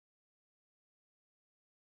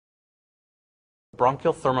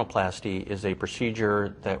bronchial thermoplasty is a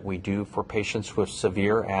procedure that we do for patients with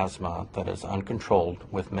severe asthma that is uncontrolled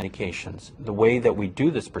with medications. The way that we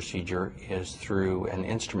do this procedure is through an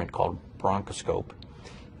instrument called bronchoscope.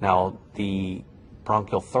 Now, the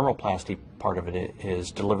bronchial thermoplasty part of it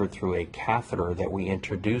is delivered through a catheter that we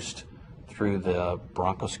introduced through the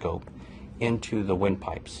bronchoscope into the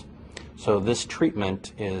windpipes. So this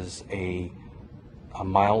treatment is a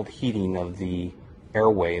mild heating of the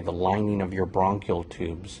airway, the lining of your bronchial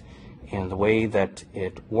tubes. And the way that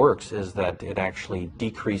it works is that it actually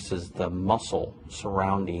decreases the muscle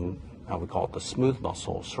surrounding, we call it the smooth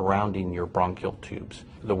muscle, surrounding your bronchial tubes.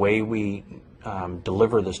 The way we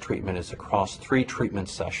deliver this treatment is across 3 treatment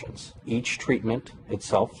sessions. Each treatment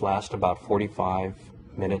itself lasts about 45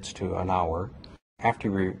 minutes to an hour. After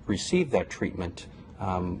you receive that treatment,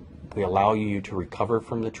 we allow you to recover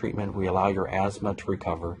from the treatment, we allow your asthma to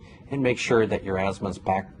recover, and make sure that your asthma is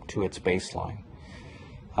back to its baseline.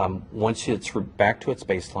 Once it's back to its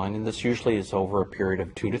baseline, and this usually is over a period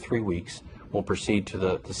of 2 to 3 weeks, we'll proceed to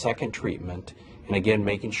the second treatment, and again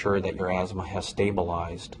making sure that your asthma has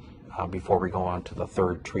stabilized before we go on to the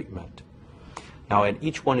third treatment. Now, at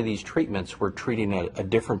each one of these treatments, we're treating a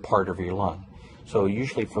different part of your lung. So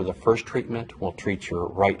usually for the first treatment, we'll treat your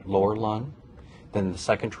right lower lung. Then the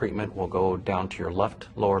second treatment will go down to your left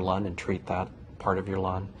lower lung and treat that part of your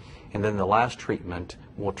lung. And then the last treatment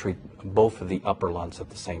will treat both of the upper lungs at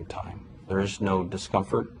the same time. There is no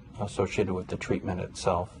discomfort associated with the treatment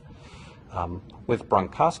itself. With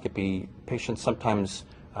bronchoscopy, patients sometimes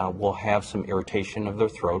will have some irritation of their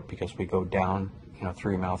throat because we go down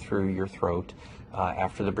through your mouth, through your throat.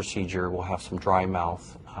 After the procedure, we'll have some dry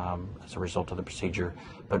mouth as a result of the procedure,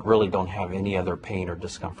 but really don't have any other pain or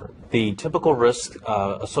discomfort. The typical risk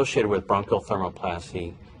associated with bronchial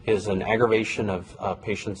thermoplasty is an aggravation of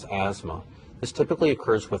patients' asthma. This typically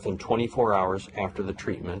occurs within 24 hours after the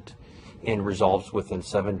treatment and resolves within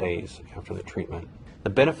 7 days after the treatment. The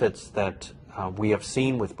benefits that we have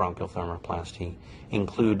seen with bronchial thermoplasty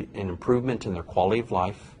include an improvement in their quality of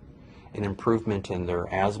life, an improvement in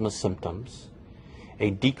their asthma symptoms, a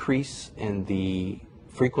decrease in the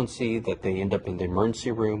frequency that they end up in the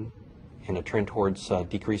emergency room, and a trend towards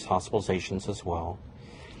decreased hospitalizations as well.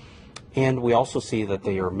 And we also see that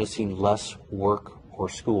they are missing less work or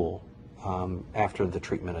school after the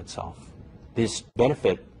treatment itself. This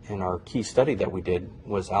benefit in our key study that we did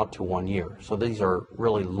was out to 1 year. So these are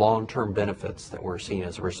really long-term benefits that we're seeing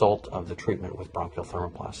as a result of the treatment with bronchial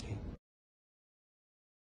thermoplasty.